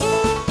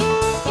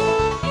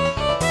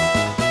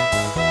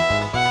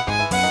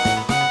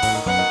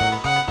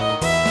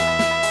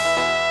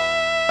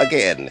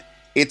again.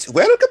 It's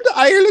Welcome to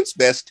Ireland's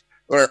Best,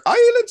 where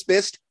Ireland's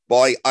Best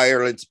by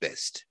Ireland's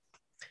Best.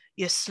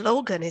 Your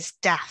slogan is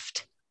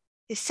daft.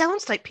 It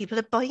sounds like people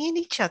are buying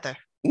each other.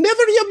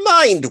 Never you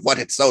mind what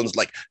it sounds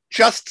like.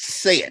 Just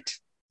say it.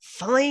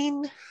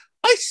 Fine.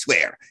 I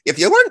swear, if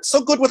you weren't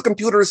so good with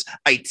computers,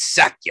 I'd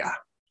sack you.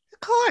 Of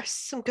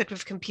course, I'm good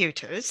with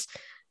computers.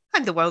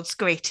 I'm the world's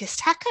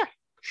greatest hacker.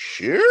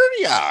 Sure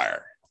you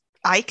are.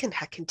 I can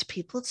hack into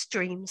people's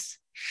dreams.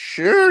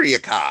 Sure you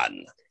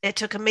can. It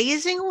took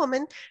Amazing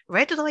Woman,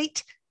 Red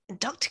Light, and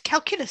Dr.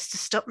 Calculus to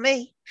stop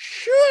me.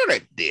 Sure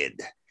it did.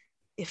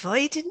 If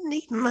I didn't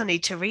need money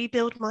to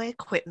rebuild my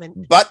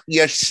equipment. But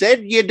you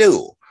said you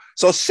do.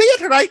 So say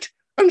it right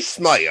and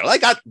smile. I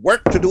got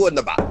work to do in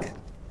the back.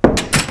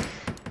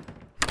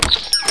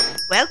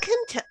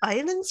 Welcome to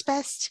Ireland's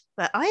Best,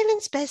 where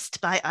Ireland's Best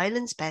by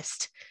Ireland's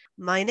Best.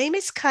 My name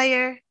is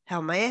Kyer.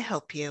 How may I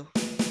help you?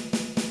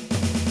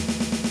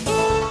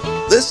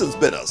 This has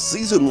been a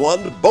Season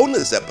 1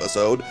 bonus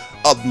episode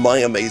of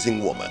My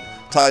Amazing Woman,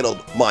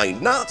 titled My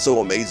Not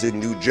So Amazing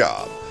New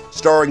Job,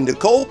 starring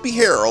Nicole P.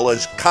 Harrell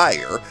as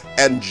Kyer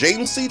and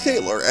James C.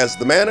 Taylor as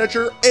the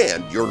manager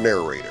and your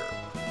narrator.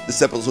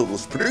 This episode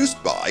was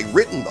produced by,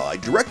 written by,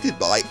 directed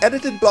by,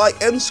 edited by,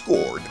 and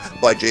scored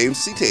by James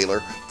C.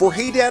 Taylor for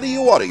Hey Daddy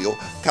Audio,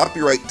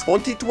 copyright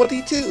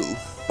 2022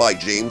 by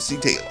James C.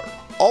 Taylor.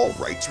 All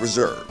rights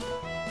reserved.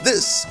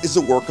 This is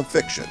a work of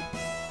fiction.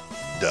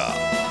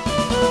 Duh.